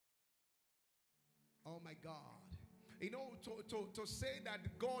Oh my God. You know, to say that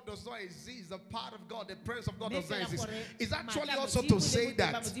God does not exist, the power of God, the presence of God does not exist, is actually also to say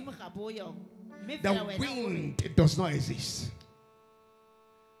that the wind does not exist.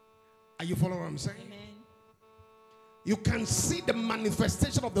 Are you following what I'm saying? Amen. You can see the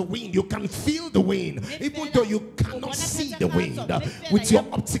manifestation of the wind. You can feel the wind, even though you cannot see the wind with your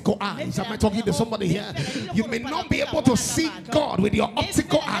optical eyes. Am I talking to somebody here? You may not be able to see God with your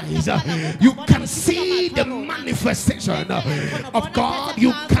optical eyes. You can see the manifestation of God.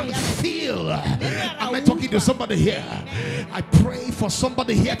 You can feel. Am I talking to somebody here? I pray for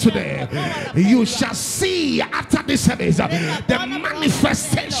somebody here today. You shall see after this service the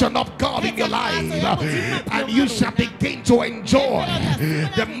manifestation of God in your life, and you shall begin to enjoy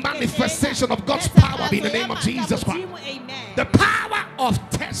the manifestation of God's power in the name of Jesus Christ. The power of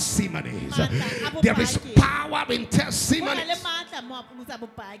testimonies. There is power in testimonies.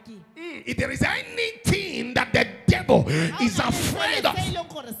 If there is anything that the devil is afraid of,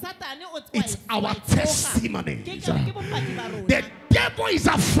 it's our testimonies. The devil is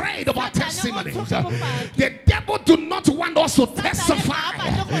afraid of our testimonies. The devil do not want us to testify.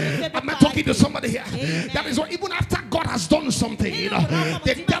 Am I talking to somebody here? That is why even after God has done something,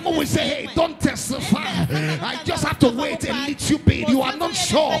 the devil will say, hey, don't testify. I just have to wait a little bit. You are not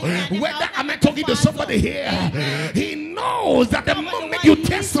sure whether, am I talking to somebody here? He knows that the moment you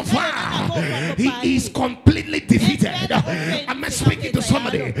testify, he is completely defeated. Am I speaking to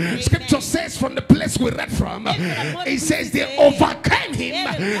somebody? Scripture says from the place we read from, it says they overcame him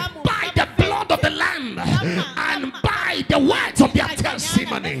by the blood of the Lamb and by the words of their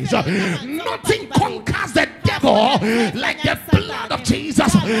testimonies. Nothing conquers the devil like the blood of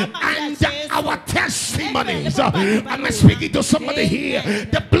Jesus and our testimonies. Am I speaking to somebody here?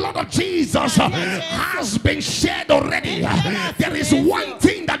 The blood of Jesus has been shed already. There is one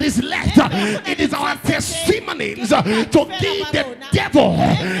thing that is left. It is our testimonies to give the devil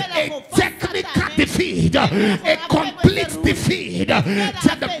a technical defeat, a complete defeat.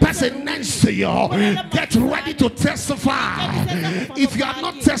 Tell the person next to you, get ready to testify. If you are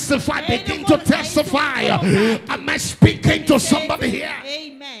not testifying, begin to testify. Am I speaking to somebody here?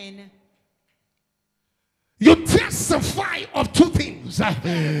 Amen. You testify of two things.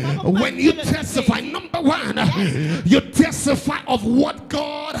 When you testify, number one, you testify of what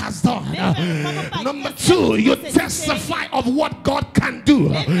God has done. Number two, you testify of what God can do.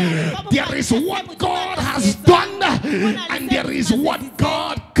 There is what God has done, and there is what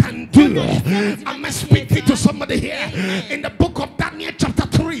God can do. Am I speaking to somebody here? In the book of Daniel chapter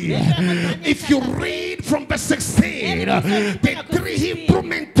 3, if you read from verse 16, the three Hebrew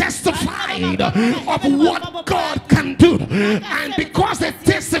men testified of what God can do, and because they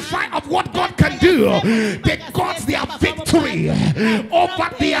testify of what God can do, they got their victory over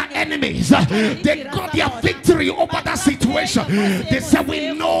their enemies. They got their victory over that situation. They said,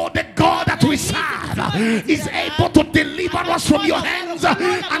 we know the God that we serve is able to deliver us from your hands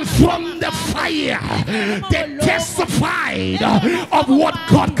and from the fire. They testified of what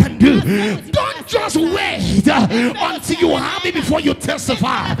God can do. Don't just wait until you have it before you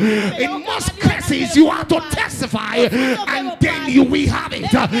testify. In most cases, you have to testify and then you will have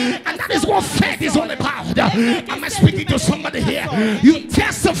it. And that is what faith is all about. Am I speaking to somebody here? You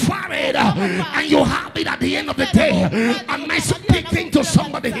testify it and you have it at the end of the day. Am I speaking to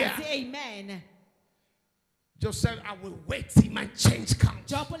somebody here? Amen. Just said, I will wait till my change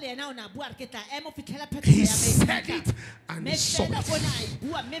comes. He said it and he saw it.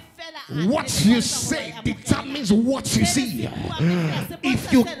 What you say determines what you see.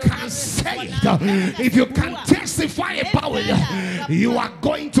 If you can say it, if you can testify about it, you are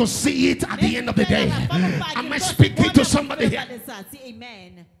going to see it at the end of the day. Am I speaking to somebody here?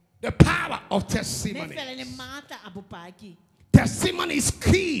 The power of testimony. Testimony is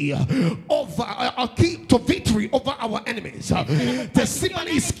key to victory over our enemies.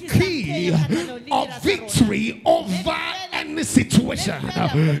 Testimony is key of victory over any situation.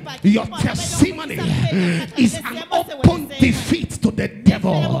 Your testimony is an open defeat to the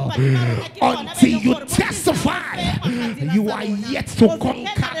devil. Until you testify, you are yet to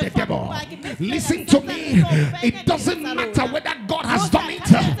conquer the devil. Listen to me. It doesn't matter whether God has done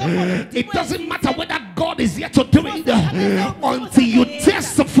it. It doesn't matter whether God is yet to do it. Until you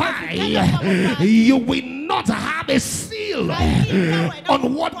testify, you will not have a seal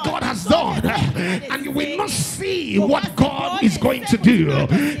on what God has done, and you will not see what God is going to do.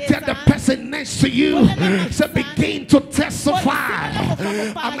 Tell the person next to you, so begin to testify.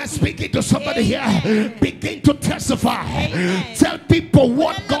 Am I speaking to somebody here? Begin to testify. Tell people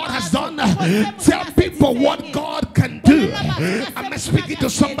what God has done. Tell people what God can do. Am I'm speaking to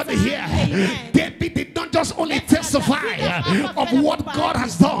somebody here. David did not just only testify of what God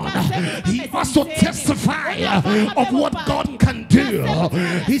has done, he also testified of what God can do.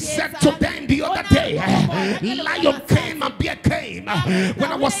 He said to them the other day, lion came and bear came.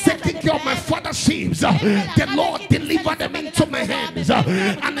 When I was taking care of my father's sheep, the Lord delivered them into my hands.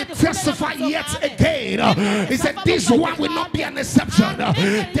 And I testify yet again. He said, this one will not be an exception.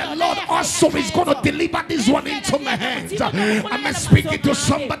 The Lord also is going to deliver this one into my hands. I'm speaking to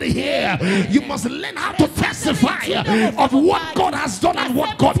somebody here. You must learn how to testify of what God has done and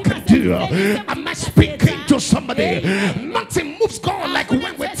what God can do. I'm speaking to somebody. Nothing moves God like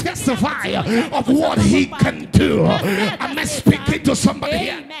when we testify of what he can do. I'm speaking to somebody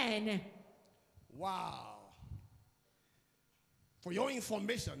here. Wow. For your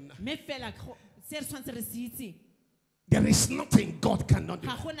information, there is nothing God cannot do.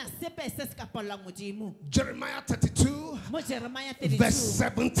 Jeremiah 32, verse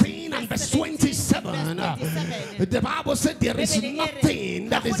 17 and verse 27. The Bible said there is nothing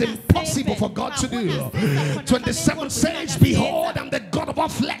that is impossible for God to do. 27 says, behold, I'm the God of all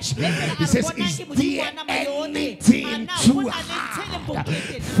flesh. He says, is there anything too hard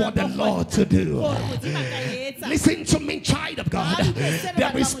for the Lord to do? Listen to me, child of God.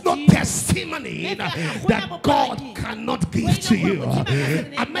 There is no testimony that God cannot give to you.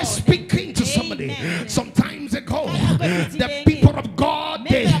 I'm speaking to somebody. Sometimes ago, the people of God,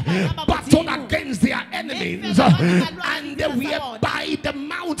 they battled against their enemies and they were by the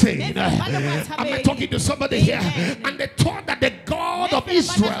mountain. I'm talking to somebody here, and they thought that the God of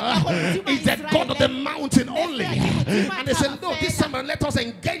Israel is the God of the mountain only. And they said, no, this summer let us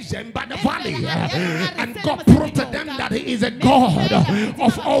engage them by the valley. And God proved to them that he is a God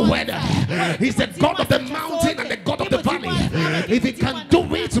of all weather. He's the God of the mountain and the God of the valley. If he can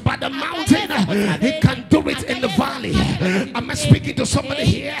do it by the mountain, he can do it in the valley. I'm speaking to somebody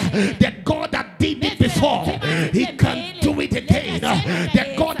here. The God that did it before, he can do it again.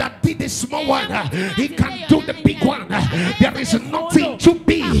 The God that did the small one, he can do the big one. There is nothing too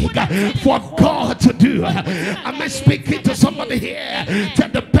big for God to do. I'm speaking to somebody here. Tell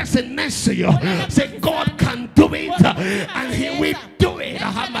the person next to you, say, God can do it and he will do it.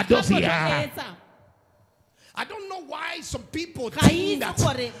 I don't know why some people think that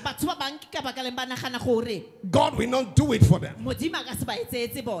God will not do it for them. Whatever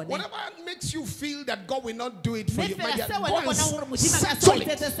makes you feel that God will not do it for you, my dear, go and settle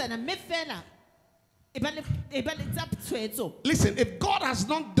it. Listen, if God has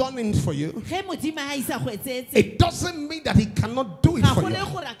not done it for you, it doesn't mean that he cannot do it for you.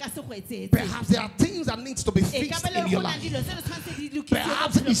 Perhaps there are things that needs to be fixed in your life.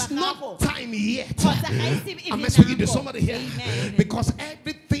 Perhaps it's not time yet. I'm speaking to somebody here, because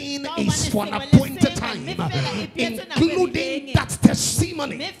everything is for an appointed time, including that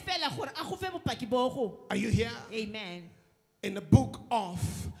testimony. Are you here? Amen. In the book of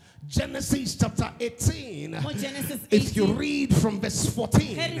Genesis chapter 18, if you read from verse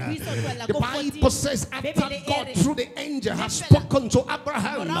 14, the Bible says, after God through the angel has spoken to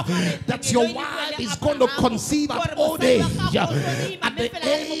Abraham that your wife is going to conceive at old age, at the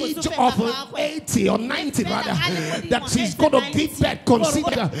age of 80 or 90 rather, that she's going to give birth, conceive.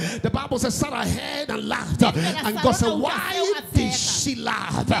 The Bible says Sarah heard and laughed, and God said, why did she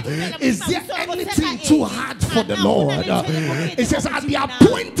laugh? Is there anything too hard for the Lord? It says, at the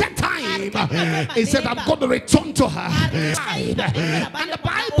appointed time, he said, I'm going to return to her. And the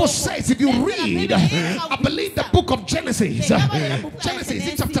Bible says, if you read, I believe the book of Genesis,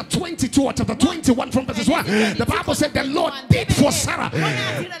 Genesis chapter 22 or chapter 21 from verses 1, the Bible said the Lord did for Sarah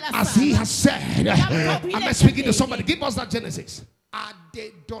as he has said. I'm speaking to somebody. Give us that Genesis.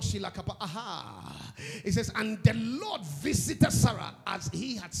 It says, and the Lord visited Sarah as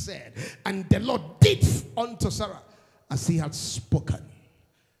he had said, and the Lord did unto Sarah as he had spoken.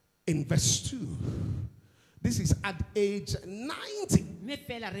 In verse 2, this is at age 90.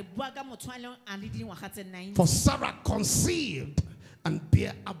 For Sarah conceived and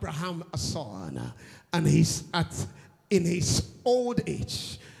bare Abraham a son, and he's in his old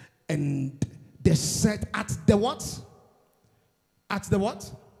age. And they said, at the what? At the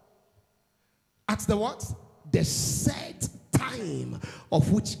what? At the what? The set time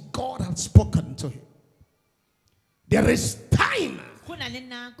of which God had spoken to him. There is time.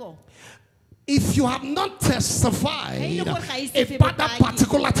 If you have not testified about that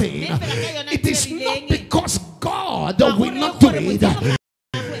particular thing, it is not because God will not do it.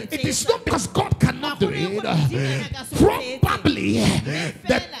 It is not because God cannot do it. Probably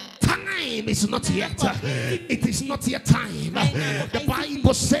the time is not yet. It is not yet time. The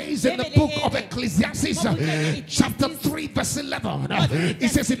Bible says in the book of Ecclesiastes, chapter 3, verse 11, it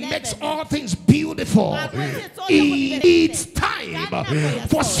says it makes all things beautiful. It's time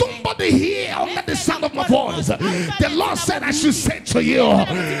for somebody here under the sound of my voice. The Lord said I should say to you,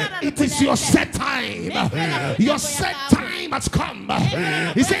 it is your set time. Your set time has come.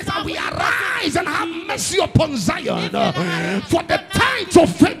 He says that we arise and have mercy upon Zion, for the time to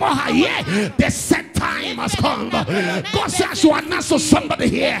favor her. Yeah, the set time has come. God says I should announce to somebody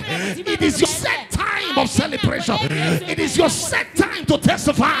here, it is your set time of celebration. It is your set time to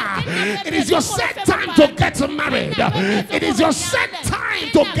testify. It is your set time to get married. It is your set time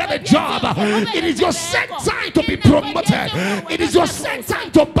to get a job. It is your set time to be promoted. It is your set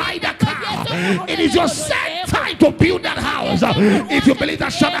time to buy the car. It is your set time to build that house. If you believe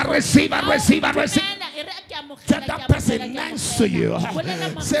that, shout out, receive and receive and receive. Tell that person next to you,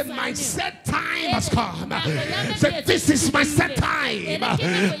 say, my set time has come. Say, this is my set time,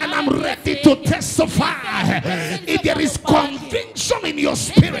 and I'm ready to testify. If there is conviction in your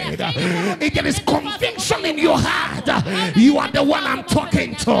spirit, if there is conviction in your heart, you are the one I'm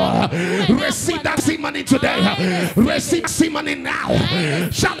talking to. Receive that testimony today. Receive testimony now.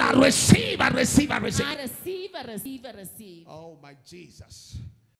 Shall I receive? I receive. I receive. I receive. I receive. I receive. Oh my Jesus.